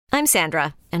I'm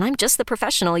Sandra, and I'm just the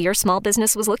professional your small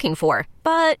business was looking for.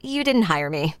 But you didn't hire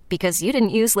me because you didn't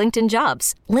use LinkedIn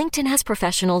Jobs. LinkedIn has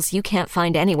professionals you can't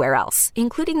find anywhere else,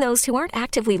 including those who aren't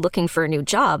actively looking for a new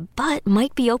job, but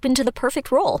might be open to the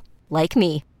perfect role, like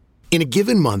me. In a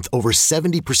given month, over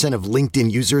 70% of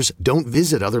LinkedIn users don't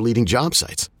visit other leading job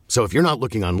sites. So if you're not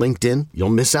looking on LinkedIn, you'll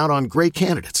miss out on great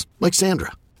candidates like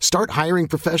Sandra. Start hiring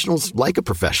professionals like a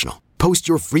professional. Post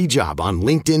your free job on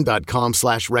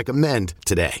linkedin.com/recommend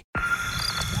today.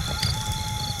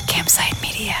 Campside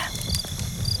Media.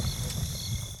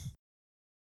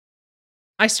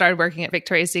 I started working at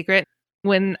Victoria's Secret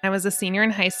when I was a senior in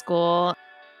high school.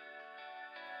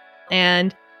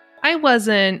 And I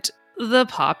wasn't the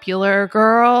popular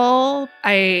girl.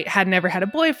 I had never had a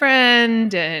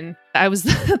boyfriend, and I was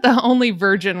the only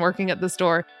virgin working at the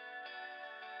store.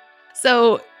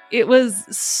 So it was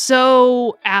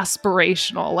so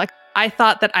aspirational. Like, I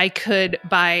thought that I could,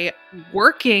 by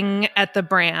working at the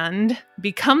brand,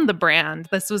 become the brand.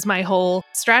 This was my whole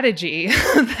strategy,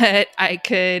 that I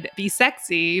could be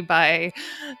sexy by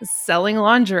selling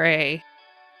lingerie.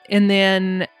 And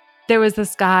then there was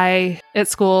this guy at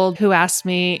school who asked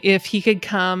me if he could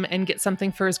come and get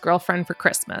something for his girlfriend for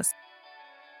Christmas.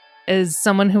 As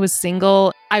someone who was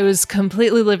single, I was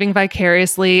completely living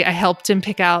vicariously. I helped him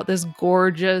pick out this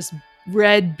gorgeous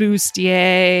red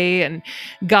bustier and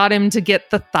got him to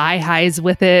get the thigh highs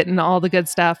with it and all the good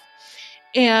stuff.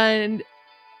 And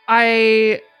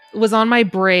I was on my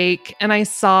break and I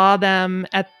saw them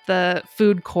at the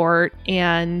food court,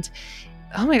 and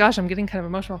oh my gosh, I'm getting kind of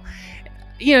emotional.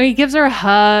 You know, he gives her a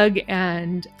hug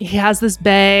and he has this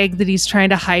bag that he's trying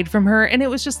to hide from her. And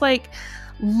it was just like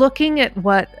looking at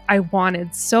what I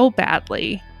wanted so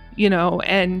badly, you know,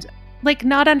 and like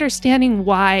not understanding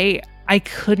why I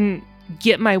couldn't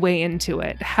get my way into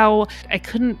it, how I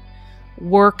couldn't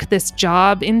work this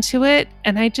job into it.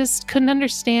 And I just couldn't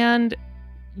understand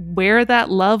where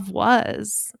that love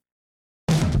was.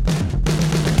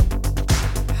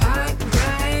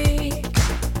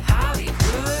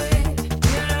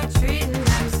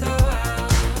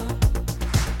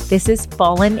 This is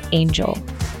Fallen Angel.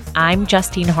 I'm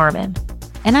Justine Harmon.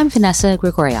 And I'm Vanessa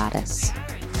Grigoriadis.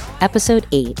 Episode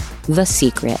 8, The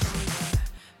Secret.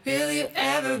 Will you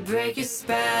ever break your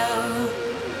spell?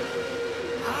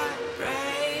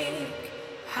 Heartbreak,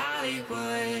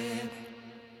 Hollywood.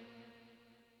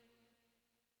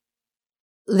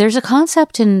 There's a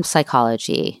concept in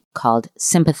psychology called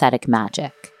sympathetic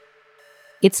magic.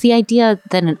 It's the idea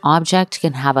that an object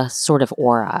can have a sort of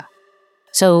aura.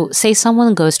 So, say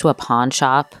someone goes to a pawn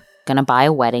shop, gonna buy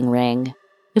a wedding ring.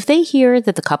 If they hear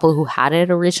that the couple who had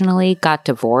it originally got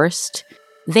divorced,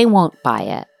 they won't buy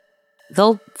it.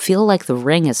 They'll feel like the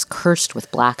ring is cursed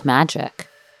with black magic.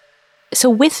 So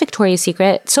with Victoria's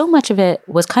Secret, so much of it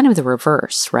was kind of the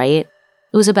reverse, right?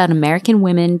 It was about American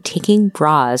women taking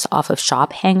bras off of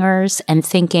shop hangers and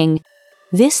thinking,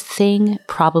 this thing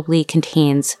probably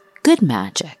contains good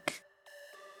magic.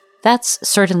 That's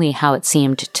certainly how it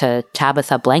seemed to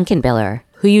Tabitha Blankenbiller,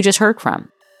 who you just heard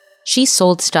from. She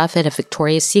sold stuff at a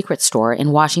Victoria's Secret store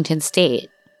in Washington State.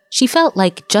 She felt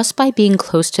like just by being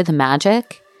close to the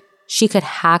magic, she could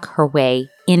hack her way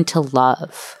into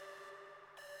love.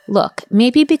 Look,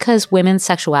 maybe because women's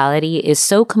sexuality is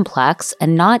so complex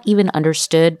and not even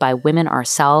understood by women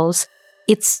ourselves,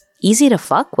 it's easy to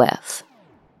fuck with.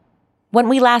 When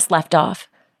we last left off,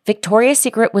 Victoria's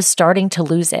Secret was starting to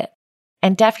lose it,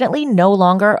 and definitely no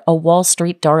longer a Wall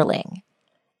Street darling.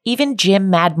 Even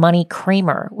Jim Mad Money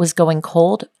Cramer was going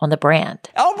cold on the brand.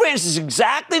 L Brands is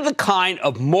exactly the kind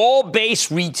of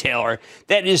mall-based retailer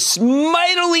that is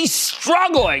mightily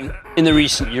struggling in the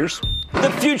recent years. The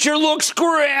future looks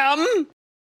grim.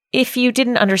 If you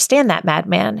didn't understand that,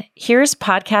 madman, here's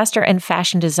podcaster and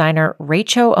fashion designer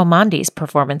Rachel Omondi's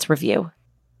performance review.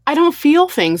 I don't feel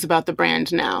things about the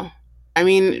brand now. I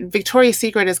mean, Victoria's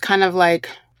Secret is kind of like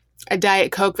a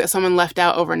Diet Coke that someone left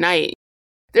out overnight.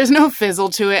 There's no fizzle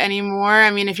to it anymore. I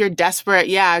mean, if you're desperate,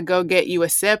 yeah, go get you a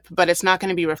sip, but it's not going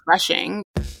to be refreshing.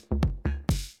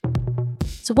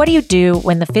 So what do you do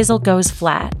when the fizzle goes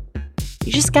flat?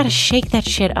 You just gotta shake that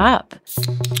shit up.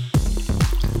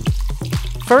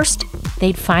 First,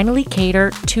 they'd finally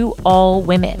cater to all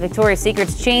women. Victoria's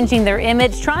Secret's changing their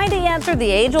image, trying to answer the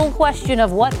age-old question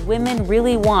of what women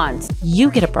really want.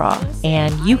 You get a bra,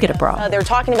 and you get a bra. They're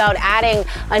talking about adding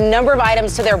a number of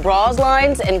items to their bras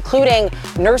lines, including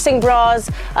nursing bras,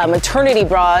 maternity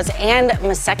bras, and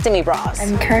mastectomy bras.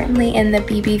 I'm currently in the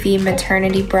BBV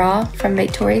maternity bra from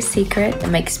Victoria's Secret. It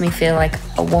makes me feel like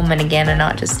a woman again and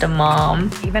not just a mom.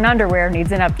 Even underwear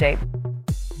needs an update.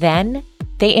 Then,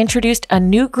 they introduced a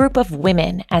new group of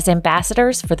women as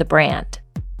ambassadors for the brand.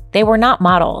 They were not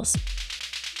models.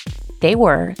 They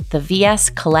were the VS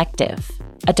Collective,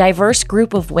 a diverse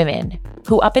group of women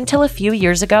who, up until a few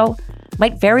years ago,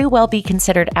 might very well be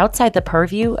considered outside the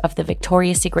purview of the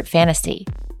Victoria's Secret fantasy.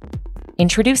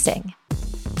 Introducing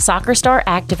soccer star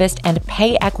activist and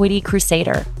pay equity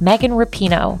crusader Megan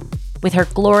Rapinoe, with her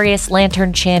glorious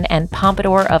lantern chin and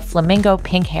pompadour of flamingo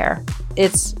pink hair.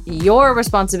 It's your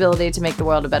responsibility to make the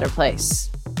world a better place,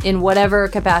 in whatever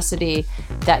capacity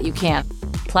that you can.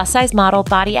 Plus-size model,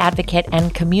 body advocate,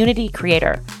 and community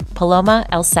creator Paloma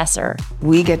El Cesar.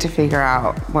 We get to figure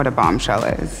out what a bombshell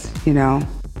is, you know?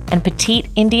 And petite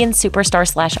Indian superstar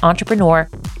 / entrepreneur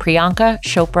Priyanka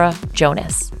Chopra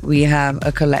Jonas. We have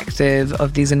a collective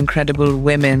of these incredible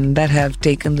women that have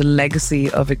taken the legacy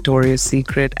of Victoria's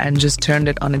Secret and just turned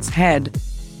it on its head.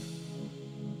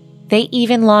 They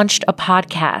even launched a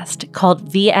podcast called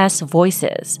VS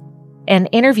Voices, an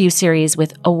interview series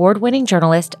with award-winning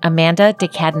journalist Amanda de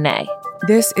Cadenet.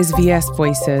 This is VS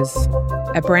Voices,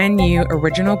 a brand new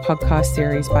original podcast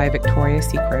series by Victoria's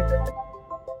Secret.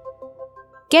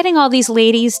 Getting all these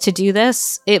ladies to do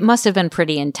this, it must have been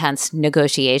pretty intense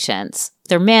negotiations.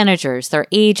 Their managers, their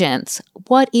agents.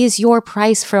 What is your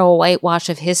price for a whitewash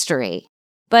of history?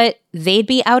 But they'd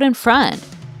be out in front.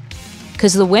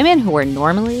 Because the women who were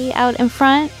normally out in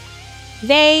front,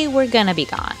 they were gonna be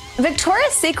gone.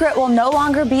 Victoria's Secret will no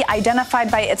longer be identified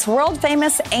by its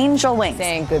world-famous angel wings.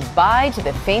 Saying goodbye to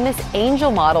the famous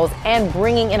angel models and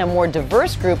bringing in a more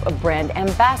diverse group of brand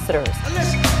ambassadors.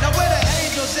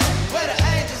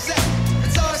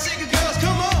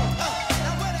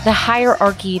 The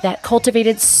hierarchy that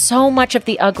cultivated so much of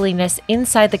the ugliness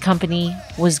inside the company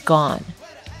was gone.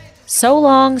 So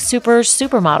long,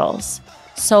 supermodels.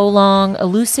 So long,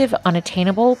 elusive,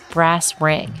 unattainable brass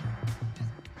ring.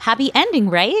 Happy ending,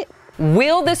 right?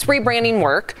 Will this rebranding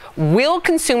work? Will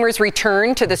consumers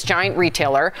return to this giant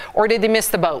retailer, or did they miss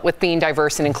the boat with being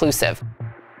diverse and inclusive?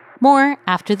 More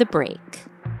after the break.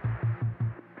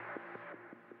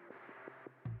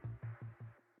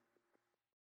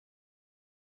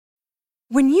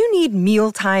 When you need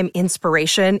mealtime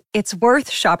inspiration, it's worth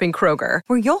shopping Kroger,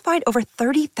 where you'll find over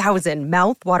 30,000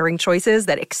 mouth-watering choices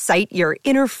that excite your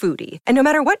inner foodie. And no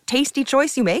matter what tasty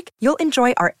choice you make, you'll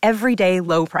enjoy our everyday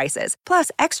low prices, plus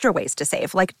extra ways to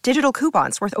save, like digital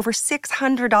coupons worth over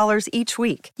 $600 each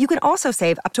week. You can also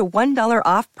save up to $1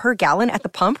 off per gallon at the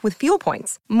pump with fuel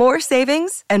points. More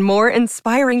savings and more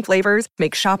inspiring flavors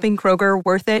make shopping Kroger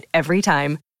worth it every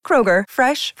time. Kroger,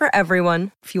 fresh for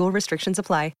everyone. Fuel restrictions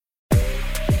apply.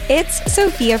 It's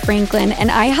Sophia Franklin,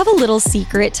 and I have a little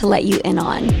secret to let you in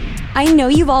on. I know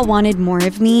you've all wanted more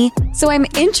of me, so I'm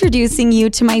introducing you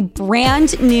to my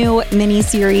brand new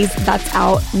mini-series that's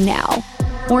out now.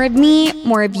 More of me,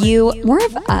 more of you, more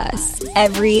of us,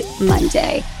 every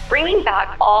Monday. Bringing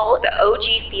back all the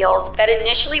OG feels that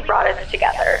initially brought us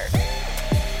together.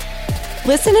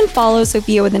 Listen and follow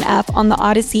Sophia with an F on the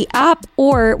Odyssey app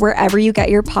or wherever you get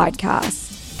your podcasts.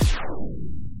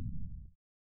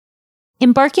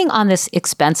 Embarking on this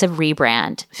expensive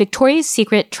rebrand, Victoria's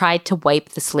Secret tried to wipe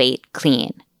the slate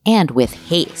clean, and with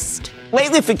haste.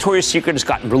 Lately, Victoria's Secret has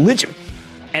gotten religion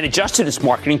and adjusted its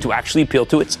marketing to actually appeal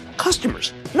to its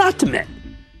customers, not to men.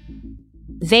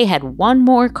 They had one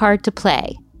more card to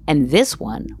play, and this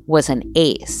one was an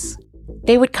ace.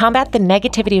 They would combat the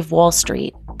negativity of Wall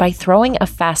Street by throwing a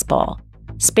fastball,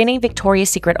 spinning Victoria's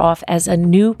Secret off as a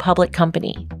new public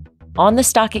company. On the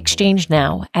stock exchange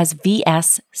now as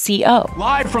VSCO.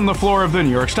 Live from the floor of the New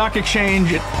York Stock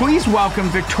Exchange, please welcome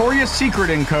Victoria's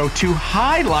Secret & Co. to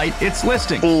highlight its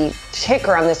listing. The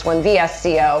ticker on this one,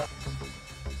 VSCO.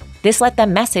 This let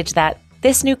them message that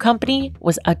this new company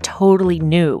was a totally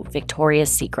new Victoria's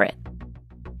Secret.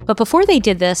 But before they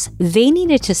did this, they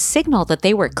needed to signal that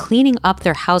they were cleaning up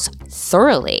their house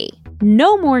thoroughly.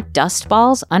 No more dust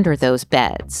balls under those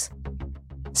beds.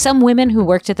 Some women who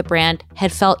worked at the brand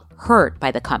had felt hurt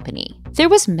by the company. There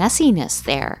was messiness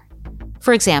there.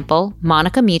 For example,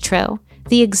 Monica Mitro,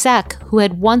 the exec who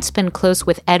had once been close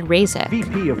with Ed Razek.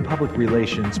 VP of Public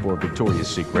Relations for Victoria's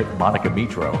Secret, Monica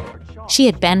Mitro. She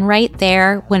had been right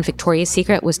there when Victoria's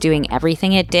Secret was doing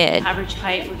everything it did. Average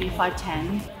height would be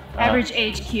 5'10". Average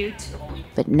age cute.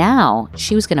 But now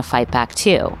she was going to fight back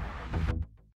too.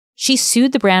 She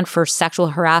sued the brand for sexual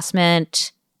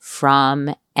harassment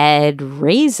from Ed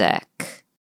Razek.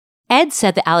 Ed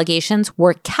said the allegations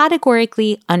were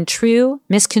categorically untrue,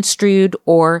 misconstrued,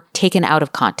 or taken out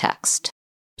of context.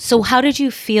 So how did you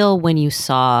feel when you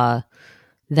saw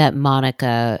that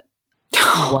Monica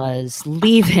was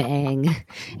leaving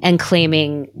and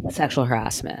claiming sexual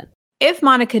harassment? If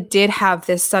Monica did have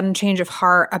this sudden change of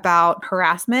heart about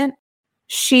harassment,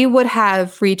 she would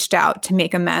have reached out to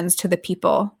make amends to the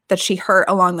people that she hurt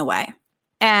along the way.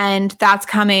 And that's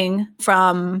coming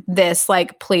from this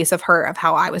like place of hurt of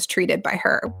how I was treated by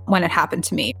her when it happened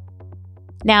to me.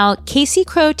 Now, Casey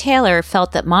Crowe Taylor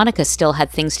felt that Monica still had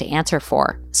things to answer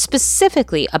for,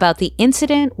 specifically about the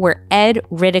incident where Ed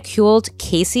ridiculed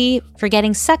Casey for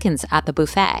getting seconds at the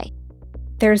buffet.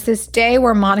 There's this day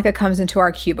where Monica comes into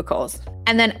our cubicles.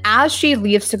 And then as she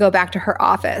leaves to go back to her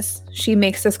office, she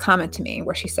makes this comment to me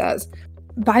where she says,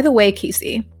 "By the way,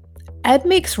 Casey, Ed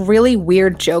makes really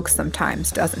weird jokes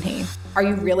sometimes, doesn't he? Are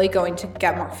you really going to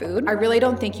get more food? I really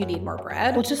don't think you need more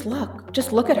bread. Well, just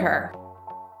look at her."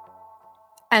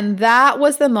 And that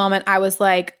was the moment I was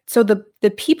like, so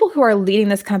the people who are leading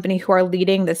this company, who are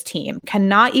leading this team,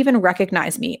 cannot even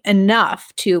recognize me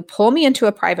enough to pull me into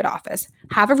a private office,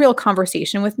 have a real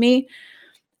conversation with me,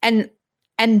 and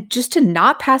just to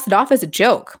not pass it off as a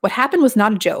joke. What happened was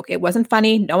not a joke. It wasn't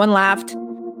funny. No one laughed.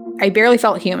 I barely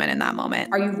felt human in that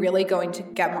moment. Are you really going to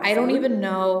get more? I don't even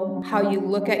know how you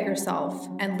look at yourself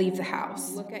and leave the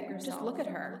house. Look at yourself. Just look at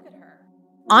her.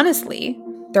 Honestly,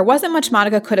 there wasn't much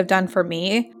Monica could have done for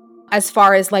me as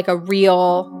far as like a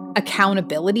real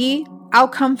accountability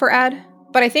outcome for Ed.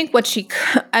 But I think what she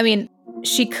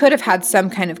could have had some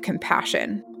kind of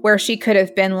compassion where she could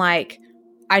have been like,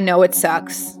 I know it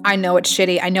sucks. I know it's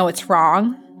shitty. I know it's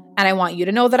wrong. And I want you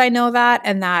to know that I know that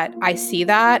and that I see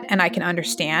that and I can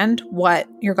understand what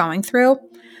you're going through.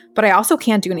 But I also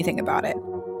can't do anything about it.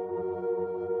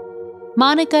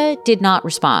 Monica did not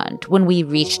respond when we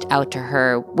reached out to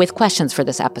her with questions for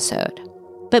this episode.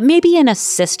 But maybe in a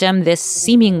system this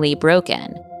seemingly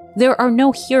broken, there are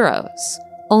no heroes,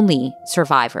 only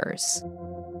survivors.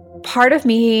 Part of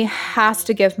me has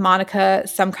to give Monica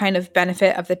some kind of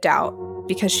benefit of the doubt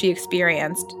because she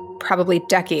experienced probably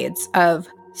decades of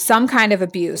some kind of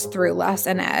abuse through Les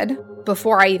and Ed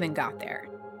before I even got there.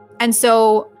 And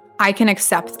so I can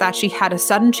accept that she had a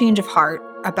sudden change of heart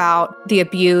about the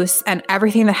abuse and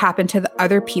everything that happened to the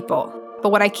other people.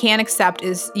 But what I can't accept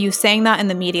is you saying that in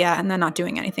the media and then not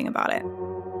doing anything about it.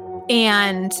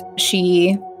 And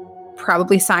she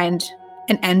probably signed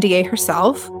an NDA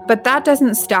herself, but that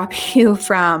doesn't stop you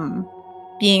from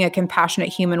being a compassionate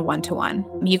human one-to-one.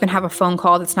 You can have a phone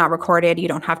call that's not recorded. You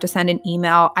don't have to send an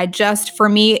email. For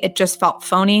me, it just felt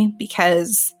phony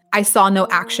because I saw no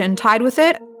action tied with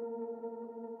it.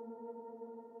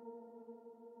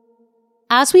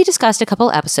 As we discussed a couple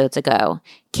episodes ago,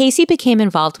 Casey became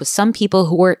involved with some people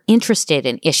who were interested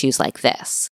in issues like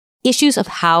this, issues of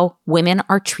how women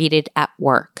are treated at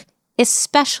work,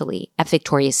 especially at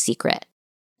Victoria's Secret.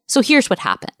 So here's what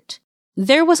happened.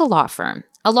 There was a law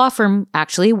firm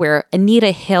actually where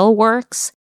Anita Hill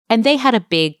works, and they had a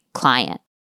big client,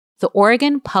 the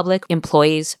Oregon Public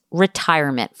Employees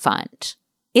Retirement Fund.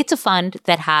 It's a fund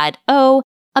that had,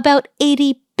 about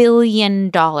 $80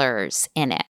 billion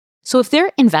in it. So if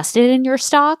they're invested in your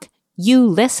stock, you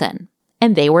listen.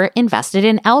 And they were invested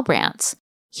in L Brands.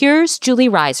 Here's Julie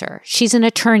Reiser. She's an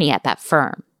attorney at that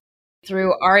firm.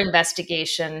 Through our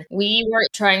investigation, we were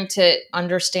trying to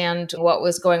understand what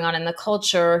was going on in the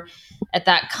culture at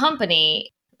that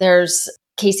company. There's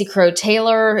Casey Crowe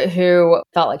Taylor, who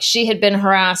felt like she had been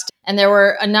harassed. And there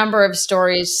were a number of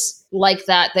stories like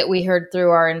that we heard through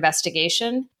our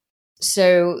investigation.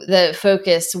 So the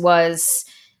focus was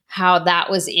how that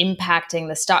was impacting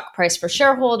the stock price for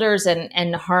shareholders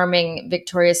and harming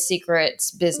Victoria's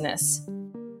Secret's business.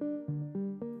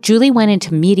 Julie went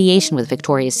into mediation with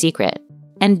Victoria's Secret,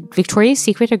 and Victoria's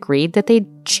Secret agreed that they'd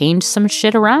change some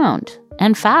shit around,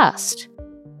 and fast.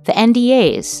 The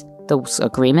NDAs, those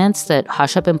agreements that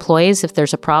hush up employees if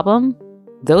there's a problem,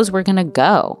 those were going to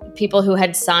go. People who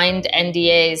had signed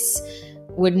NDAs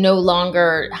would no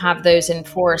longer have those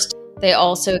enforced. They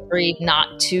also agreed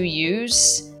not to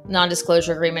use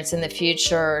non-disclosure agreements in the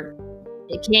future.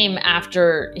 It came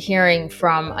after hearing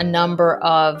from a number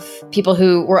of people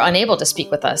who were unable to speak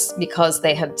with us because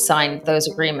they had signed those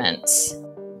agreements.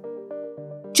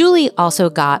 Julie also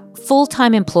got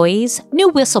full-time employees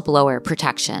new whistleblower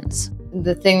protections.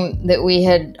 The thing that we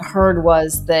had heard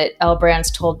was that L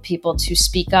Brands told people to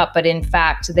speak up, but in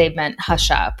fact, they meant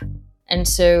hush up. And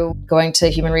so going to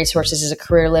human resources is a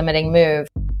career-limiting move.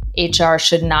 HR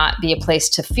should not be a place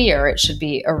to fear. It should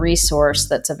be a resource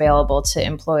that's available to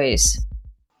employees.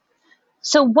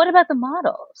 So what about the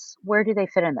models? Where do they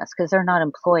fit in this? Because they're not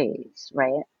employees,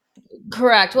 right?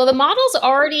 Correct. Well, the models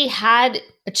already had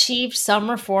achieved some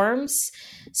reforms.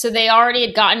 So they already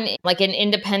had gotten like an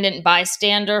independent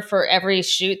bystander for every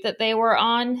shoot that they were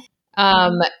on.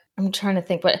 I'm trying to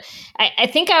think, but I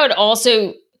think I would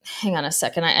also, hang on a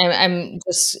second. I'm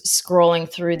just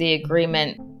scrolling through the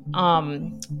agreement.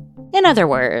 In other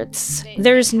words,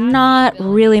 there's not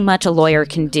really much a lawyer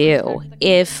can do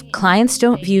if clients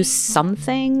don't view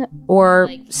something or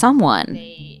someone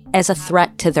as a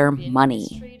threat to their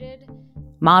money.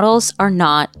 Models are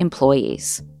not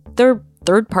employees. They're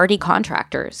third-party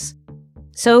contractors.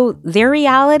 So their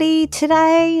reality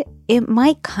today, it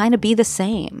might kind of be the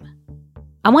same.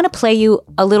 I want to play you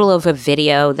a little of a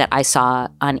video that I saw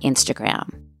on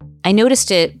Instagram. I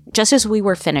noticed it just as we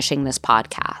were finishing this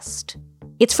podcast.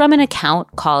 It's from an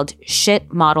account called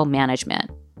Shit Model Management,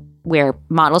 where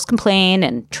models complain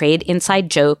and trade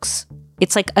inside jokes.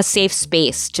 It's like a safe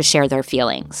space to share their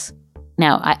feelings.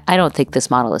 Now, I don't think this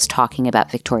model is talking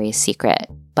about Victoria's Secret,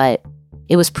 but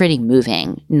it was pretty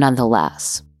moving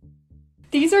nonetheless.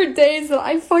 These are days that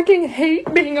I fucking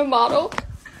hate being a model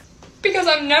because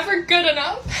I'm never good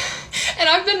enough. And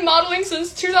I've been modeling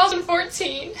since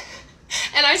 2014.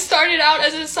 And I started out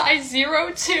as a size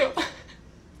 02.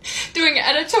 Doing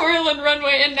editorial and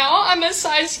runway, and now I'm a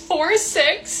size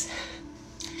 4'6",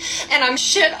 and I'm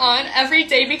shit on every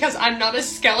day because I'm not a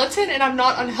skeleton and I'm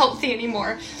not unhealthy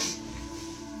anymore.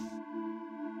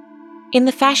 In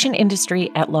the fashion industry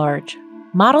at large,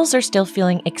 models are still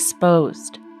feeling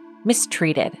exposed,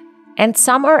 mistreated, and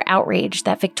some are outraged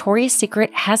that Victoria's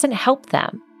Secret hasn't helped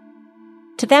them.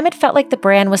 To them, it felt like the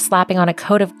brand was slapping on a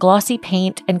coat of glossy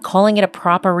paint and calling it a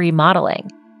proper remodeling.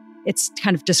 It's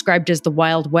kind of described as the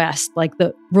Wild West, like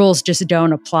the rules just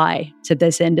don't apply to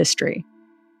this industry.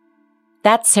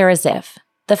 That's Sarah Ziff,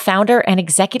 the founder and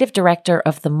executive director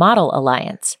of the Model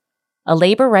Alliance, a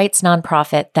labor rights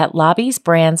nonprofit that lobbies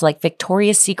brands like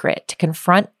Victoria's Secret to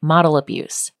confront model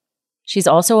abuse. She's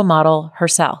also a model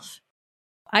herself.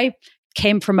 I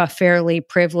came from a fairly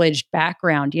privileged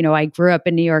background. You know, I grew up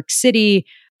in New York City.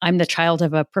 I'm the child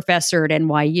of a professor at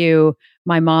NYU.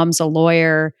 My mom's a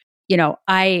lawyer. You know,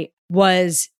 I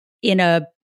was in a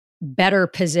better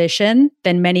position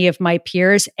than many of my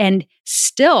peers. And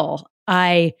still,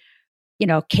 I,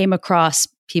 came across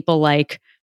people like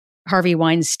Harvey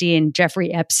Weinstein,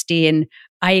 Jeffrey Epstein.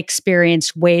 I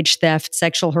experienced wage theft,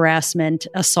 sexual harassment,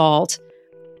 assault.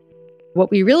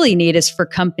 What we really need is for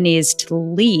companies to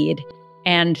lead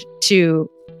and to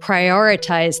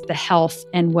prioritize the health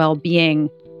and well-being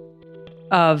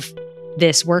of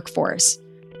this workforce.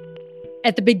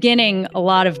 At the beginning, a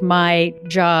lot of my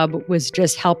job was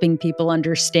just helping people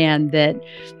understand that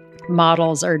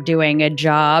models are doing a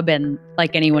job, and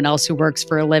like anyone else who works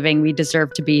for a living, we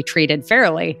deserve to be treated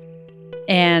fairly.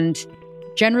 And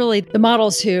generally, the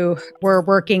models who we're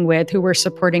working with, who we're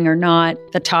supporting, are not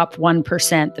the top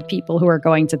 1%, the people who are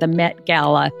going to the Met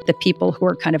Gala, the people who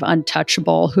are kind of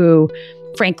untouchable, who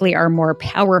frankly are more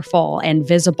powerful and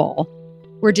visible.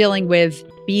 We're dealing with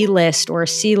B-list or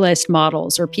C-list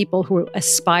models, or people who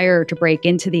aspire to break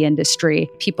into the industry,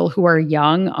 people who are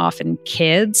young, often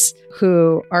kids,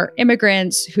 who are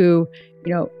immigrants, who,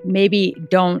 maybe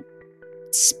don't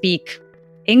speak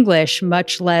English,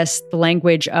 much less the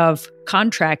language of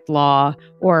contract law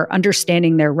or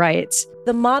understanding their rights.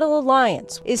 The Model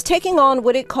Alliance is taking on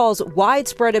what it calls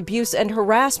widespread abuse and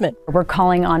harassment. We're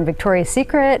calling on Victoria's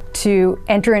Secret to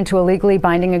enter into a legally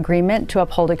binding agreement to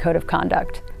uphold a code of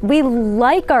conduct. We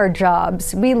like our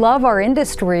jobs. We love our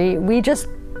industry. We just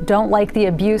don't like the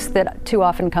abuse that too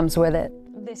often comes with it.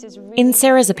 In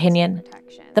Sarah's opinion,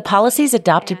 the policies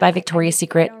adopted by Victoria's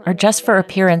Secret are just for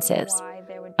appearances.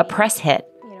 A press hit,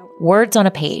 words on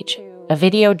a page, a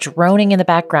video droning in the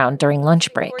background during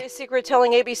lunch break. Victoria's Secret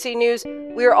telling ABC News,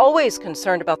 we are always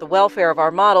concerned about the welfare of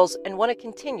our models and want to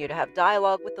continue to have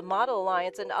dialogue with the Model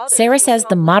Alliance and others. Sarah says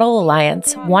the Model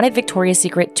Alliance wanted Victoria's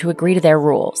Secret to agree to their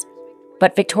rules,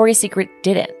 but Victoria's Secret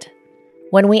didn't.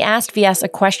 When we asked VS a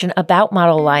question about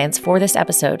Model Alliance for this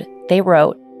episode, they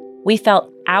wrote, "We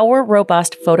felt our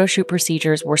robust photo shoot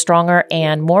procedures were stronger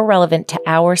and more relevant to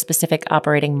our specific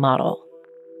operating model."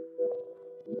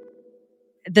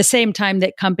 At the same time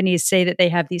that companies say that they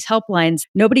have these helplines,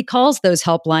 nobody calls those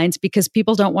helplines because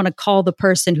people don't want to call the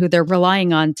person who they're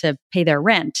relying on to pay their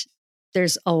rent.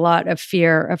 There's a lot of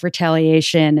fear of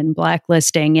retaliation and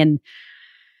blacklisting, and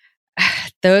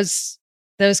those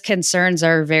concerns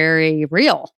are very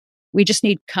real. We just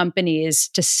need companies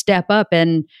to step up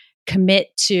and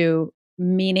commit to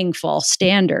meaningful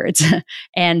standards.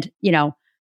 And,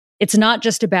 it's not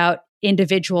just about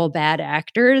individual bad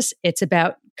actors. It's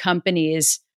about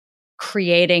companies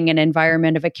creating an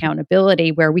environment of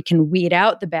accountability where we can weed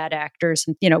out the bad actors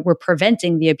and, we're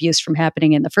preventing the abuse from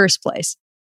happening in the first place.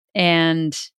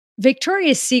 And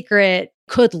Victoria's Secret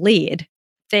could lead.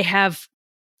 They have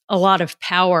a lot of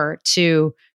power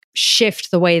to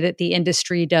shift the way that the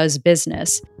industry does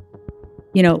business.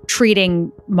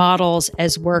 Treating models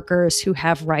as workers who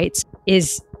have rights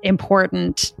is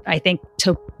important, I think,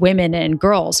 to women and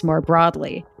girls more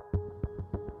broadly.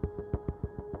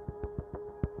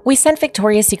 We sent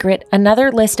Victoria's Secret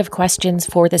another list of questions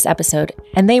for this episode,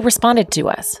 and they responded to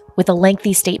us with a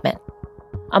lengthy statement.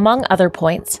 Among other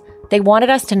points, they wanted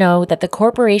us to know that the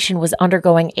corporation was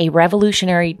undergoing a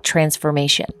revolutionary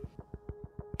transformation.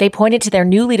 They pointed to their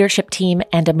new leadership team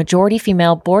and a majority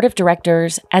female board of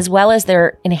directors, as well as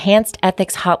their enhanced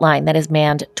ethics hotline that is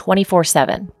manned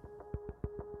 24/7.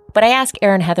 But I asked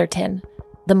Erin Heatherton,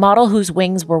 the model whose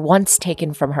wings were once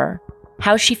taken from her,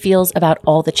 how she feels about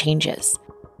all the changes.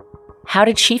 How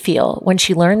did she feel when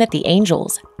she learned that the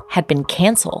Angels had been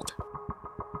canceled?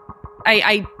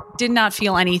 I did not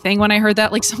feel anything when I heard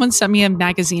that. Like, someone sent me a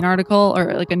magazine article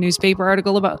or like a newspaper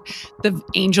article about the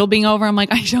Angel being over. I'm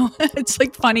like, I don't, it's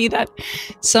like funny that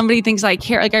somebody thinks I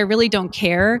care. Like, I really don't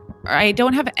care. I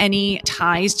don't have any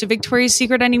ties to Victoria's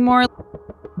Secret anymore.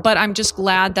 But I'm just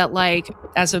glad that, like,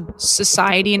 as a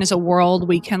society and as a world,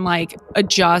 we can like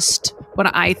adjust what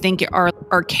I think are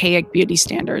archaic beauty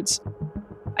standards.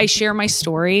 I share my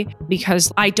story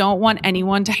because I don't want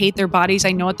anyone to hate their bodies.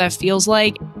 I know what that feels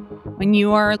like. When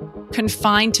you are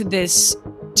confined to this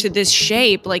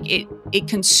shape, like it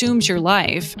consumes your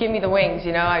life. Give me the wings,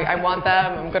 you know, I want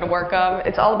them, I'm gonna work them.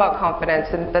 It's all about confidence,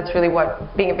 and that's really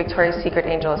what being a Victoria's Secret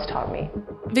angel has taught me.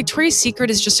 Victoria's Secret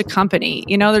is just a company,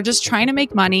 you know, they're just trying to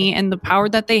make money, and the power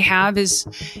that they have is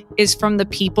from the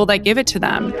people that give it to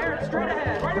them.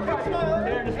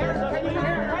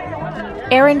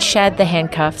 Erin shed the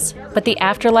handcuffs, but the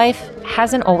afterlife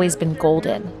hasn't always been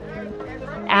golden.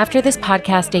 After this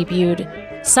podcast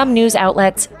debuted, some news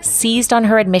outlets seized on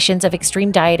her admissions of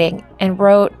extreme dieting and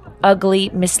wrote ugly,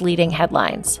 misleading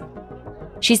headlines.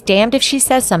 She's damned if she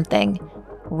says something,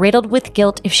 riddled with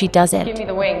guilt if she doesn't. Give me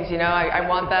the wings, you know, I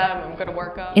want them, I'm gonna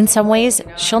work them. In some ways,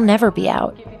 she'll never be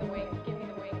out.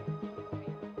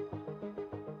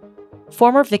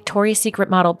 Former Victoria's Secret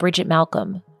model Bridget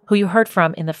Malcolm, who you heard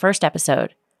from in the first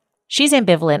episode, she's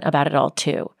ambivalent about it all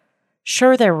too.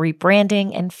 Sure, they're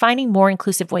rebranding and finding more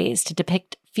inclusive ways to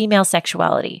depict female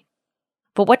sexuality.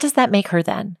 But what does that make her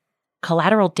then?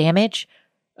 Collateral damage?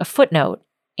 A footnote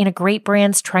in a great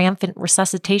brand's triumphant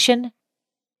resuscitation?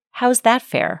 How's that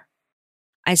fair?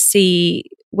 I see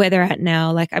where they're at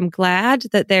now. Like, I'm glad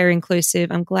that they're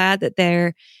inclusive. I'm glad that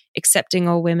they're accepting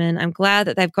all women. I'm glad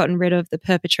that they've gotten rid of the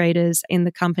perpetrators in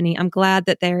the company. I'm glad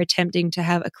that they're attempting to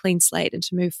have a clean slate and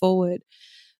to move forward.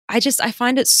 I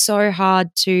find it so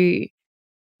hard to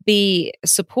be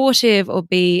supportive or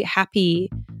be happy.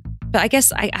 But I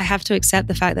guess I have to accept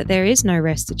the fact that there is no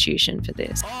restitution for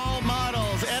this. All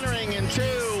models entering in 2,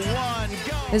 1,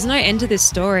 go. There's no end to this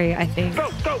story, I think. Go,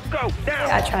 go, go,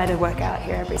 down. I try to work out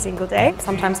here every single day,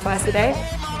 sometimes twice a day.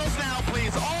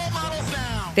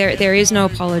 There is no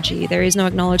apology. There is no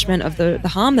acknowledgement of the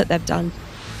harm that they've done.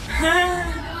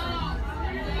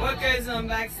 What goes on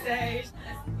backstage?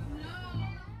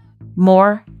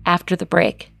 More after the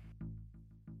break.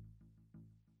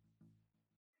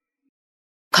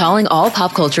 Calling all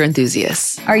pop culture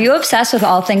enthusiasts. Are you obsessed with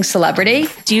all things celebrity?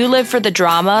 Do you live for the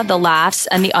drama, the laughs,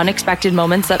 and the unexpected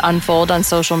moments that unfold on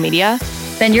social media?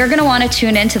 Then you're going to want to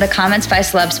tune in to the Comments by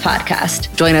Celebs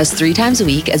podcast. Join us 3 times a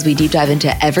week as we deep dive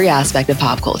into every aspect of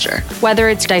pop culture. Whether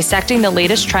it's dissecting the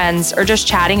latest trends or just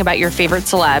chatting about your favorite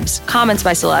celebs, Comments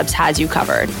by Celebs has you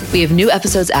covered. We have new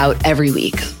episodes out every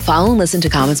week. Follow and listen to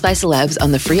Comments by Celebs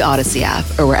on the free Odyssey app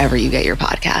or wherever you get your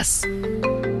podcasts.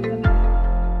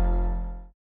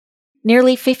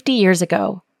 Nearly 50 years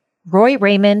ago, Roy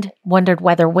Raymond wondered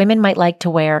whether women might like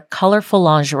to wear colorful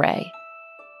lingerie.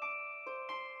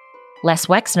 Les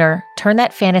Wexner turned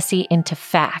that fantasy into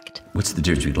fact. What's the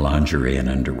difference between lingerie and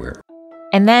underwear?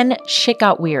 And then shit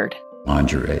got weird.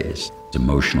 Lingerie is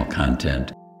emotional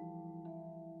content.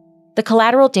 The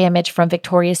collateral damage from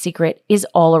Victoria's Secret is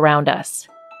all around us.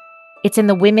 It's in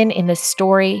the women in this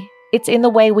story. It's in the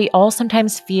way we all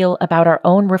sometimes feel about our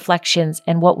own reflections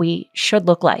and what we should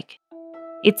look like.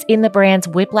 It's in the brand's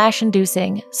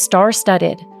whiplash-inducing,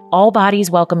 star-studded, all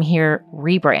bodies welcome here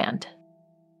rebrand.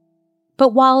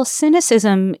 But while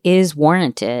cynicism is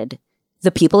warranted,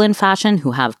 the people in fashion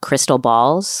who have crystal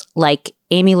balls, like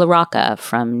Amy LaRocca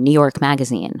from New York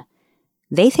Magazine,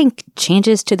 they think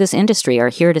changes to this industry are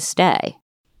here to stay.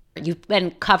 You've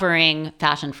been covering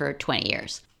fashion for 20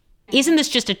 years. Isn't this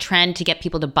just a trend to get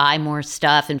people to buy more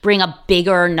stuff and bring a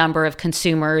bigger number of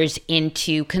consumers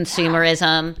into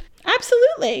consumerism?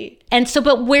 Absolutely. And so,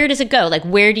 but where does it go? Like,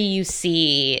 where do you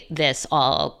see this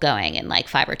all going in like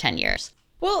 5 or 10 years?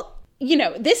 Well, you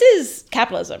know, this is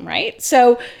capitalism, right?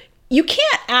 So you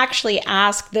can't actually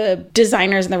ask the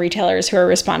designers and the retailers who are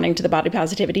responding to the body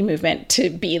positivity movement to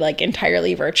be like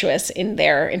entirely virtuous in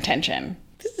their intention.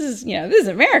 This is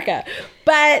America.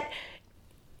 But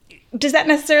does that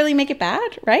necessarily make it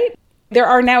bad, right? There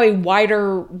are now a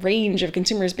wider range of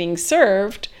consumers being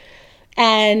served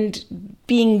and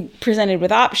being presented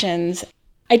with options.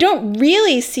 I don't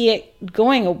really see it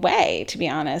going away, to be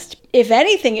honest. If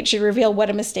anything, it should reveal what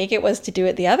a mistake it was to do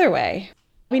it the other way.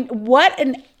 I mean, what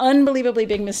an unbelievably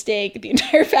big mistake the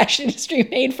entire fashion industry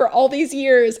made for all these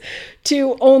years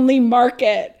to only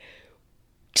market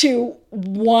to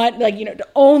one, to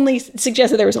only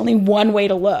suggest that there was only one way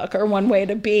to look or one way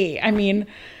to be. I mean,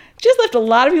 it just left a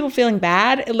lot of people feeling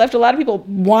bad. It left a lot of people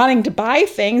wanting to buy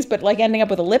things, but ending up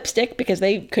with a lipstick because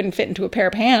they couldn't fit into a pair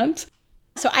of pants.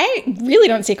 So I really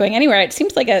don't see it going anywhere. It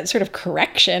seems like a sort of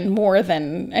correction more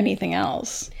than anything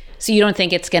else. So you don't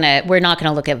think we're not going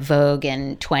to look at Vogue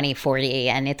in 2040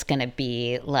 and it's going to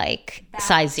be like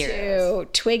size zero?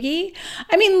 Twiggy?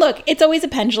 I mean, look, it's always a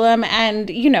pendulum,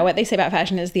 and you know what they say about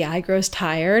fashion is the eye grows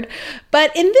tired. But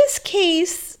in this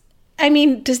case, I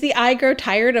mean, does the eye grow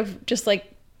tired of just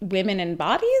women and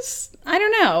bodies? I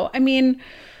don't know. I mean,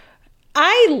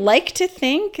 I like to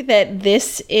think that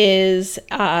this is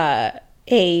a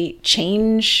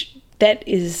change that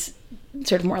is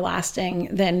sort of more lasting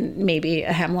than maybe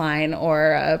a hemline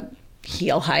or a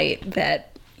heel height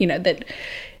that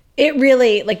it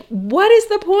really, what is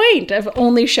the point of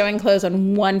only showing clothes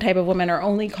on one type of woman or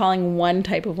only calling one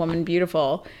type of woman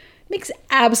beautiful? It makes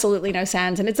absolutely no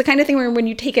sense. And it's the kind of thing where when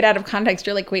you take it out of context,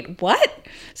 you're like, wait, what?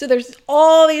 So there's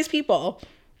all these people,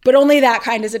 but only that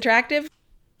kind is attractive.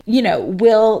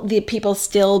 Will the people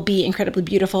still be incredibly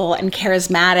beautiful and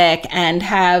charismatic and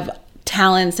have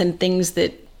talents and things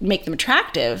that make them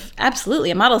attractive? Absolutely.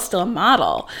 A model is still a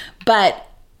model. But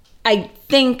I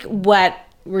think what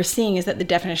we're seeing is that the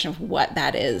definition of what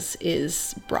that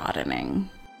is broadening.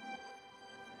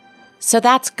 So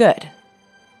that's good.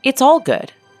 It's all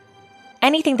good.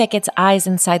 Anything that gets eyes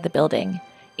inside the building,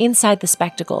 inside the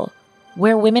spectacle,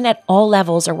 where women at all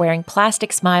levels are wearing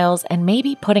plastic smiles and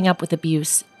maybe putting up with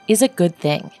abuse, is a good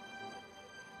thing.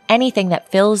 Anything that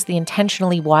fills the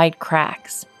intentionally wide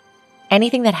cracks.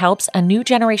 Anything that helps a new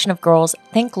generation of girls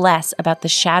think less about the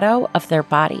shadow of their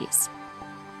bodies.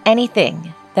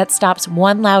 Anything that stops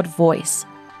one loud voice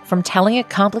from telling a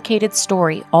complicated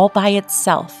story all by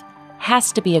itself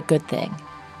has to be a good thing.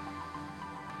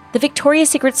 The Victoria's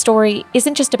Secret story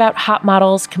isn't just about hot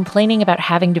models complaining about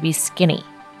having to be skinny.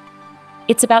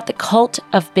 It's about the cult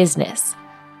of business,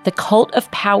 the cult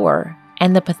of power,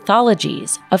 and the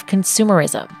pathologies of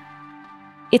consumerism.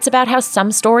 It's about how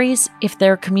some stories, if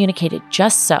they're communicated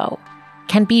just so,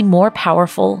 can be more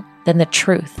powerful than the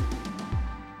truth.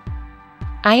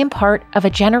 I am part of a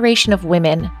generation of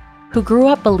women who grew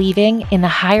up believing in the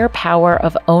higher power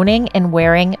of owning and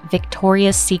wearing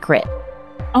Victoria's Secret.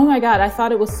 Oh my God, I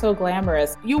thought it was so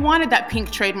glamorous. You wanted that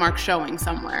pink trademark showing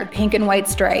somewhere. The pink and white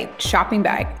striped shopping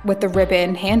bag with the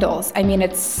ribbon handles. I mean,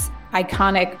 it's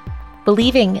iconic.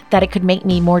 Believing that it could make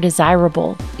me more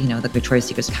desirable. The Victoria's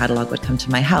Secret's catalog would come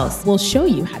to my house. We'll show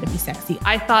you how to be sexy.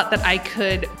 I thought that I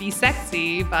could be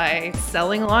sexy by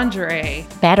selling lingerie.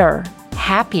 Better,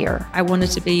 happier. I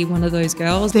wanted to be one of those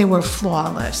girls. They were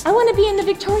flawless. I want to be in the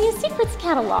Victoria's Secret's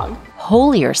catalog.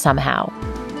 Holier somehow.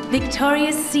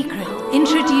 Victoria's Secret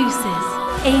introduces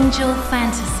Angel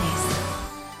Fantasies.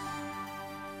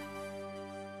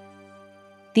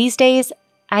 These days,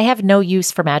 I have no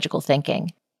use for magical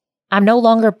thinking. I'm no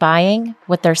longer buying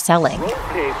what they're selling.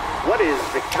 Okay, what is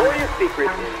Victoria's Secret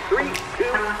in 3, 2,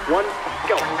 1,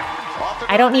 go.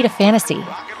 I don't need a fantasy. Down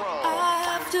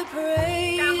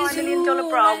 $1 million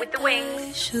bra with the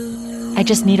wings. I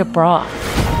just need a bra.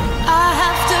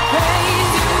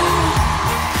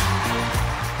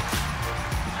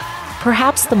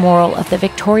 Perhaps the moral of the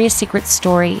Victoria's Secret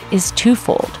story is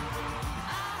twofold.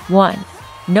 1,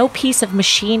 no piece of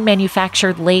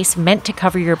machine-manufactured lace meant to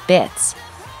cover your bits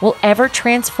will ever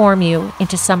transform you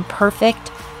into some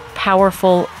perfect,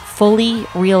 powerful, fully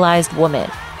realized woman.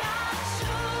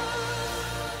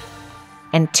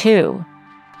 And 2,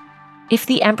 if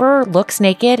the emperor looks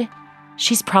naked,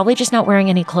 she's probably just not wearing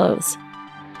any clothes.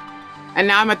 And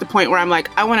now I'm at the point where I'm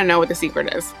like, I want to know what the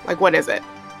secret is. What is it?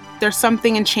 There's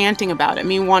something enchanting about it.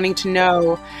 Me wanting to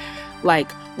know,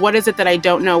 what is it that I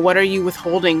don't know? What are you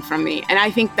withholding from me? And I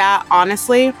think that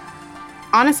honestly,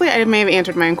 I may have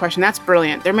answered my own question. That's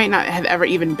brilliant. There may not have ever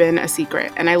even been a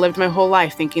secret. And I lived my whole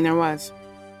life thinking there was.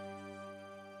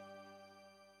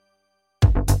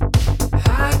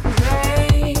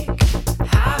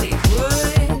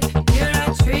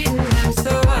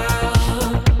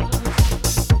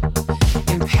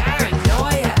 In Paris.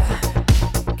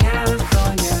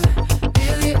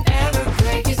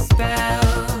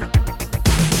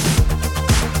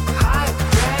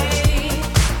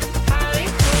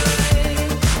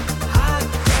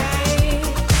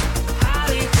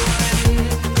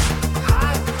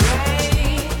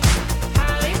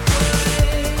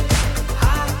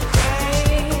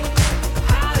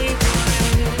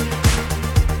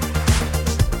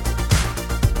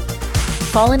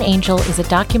 Fallen Angel is a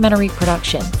documentary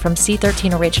production from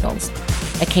C13 Originals,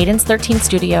 a Cadence 13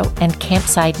 studio, and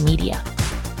Campside Media.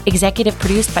 Executive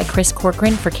produced by Chris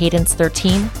Corcoran for Cadence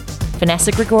 13,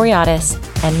 Vanessa Grigoriadis,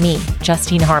 and me,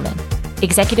 Justine Harmon.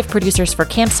 Executive producers for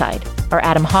Campside are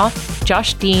Adam Hoff,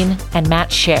 Josh Dean, and Matt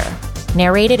Scher.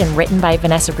 Narrated and written by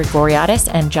Vanessa Grigoriadis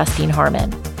and Justine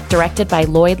Harmon. Directed by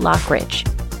Lloyd Lockridge.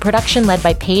 Production led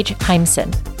by Paige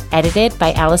Heimson. Edited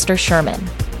by Alistair Sherman.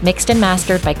 Mixed and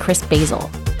mastered by Chris Basil.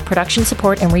 Production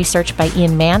support and research by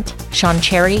Ian Mant, Sean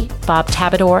Cherry, Bob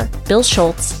Tabador, Bill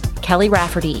Schultz, Kelly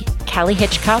Rafferty, Callie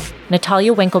Hitchcock,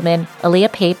 Natalia Winkleman,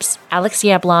 Aaliyah Papes, Alex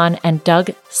Yablon, and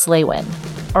Doug Slaywin.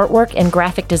 Artwork and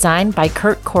graphic design by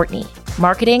Kurt Courtney.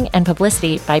 Marketing and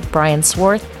publicity by Brian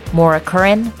Swarth, Maura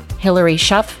Curran, Hilary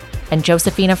Schuff, and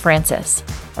Josephina Francis.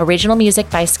 Original music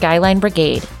by Skyline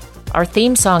Brigade. Our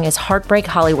theme song is Heartbreak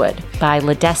Hollywood by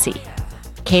Ledesi.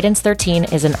 Cadence 13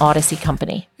 is an Odyssey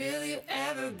company.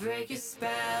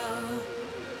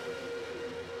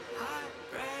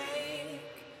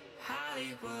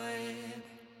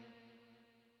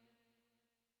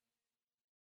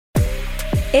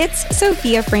 It's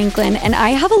Sophia Franklin, and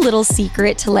I have a little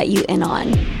secret to let you in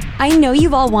on. I know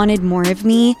you've all wanted more of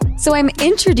me, so I'm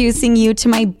introducing you to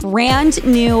my brand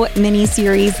new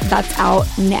mini-series that's out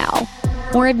now.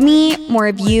 More of me, more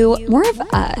of you, more of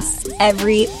us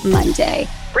every Monday.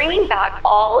 Bringing back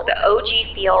all the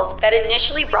OG feels that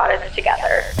initially brought us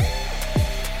together.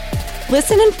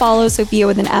 Listen and follow Sophia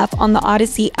with an F on the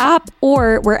Odyssey app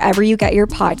or wherever you get your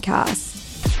podcasts.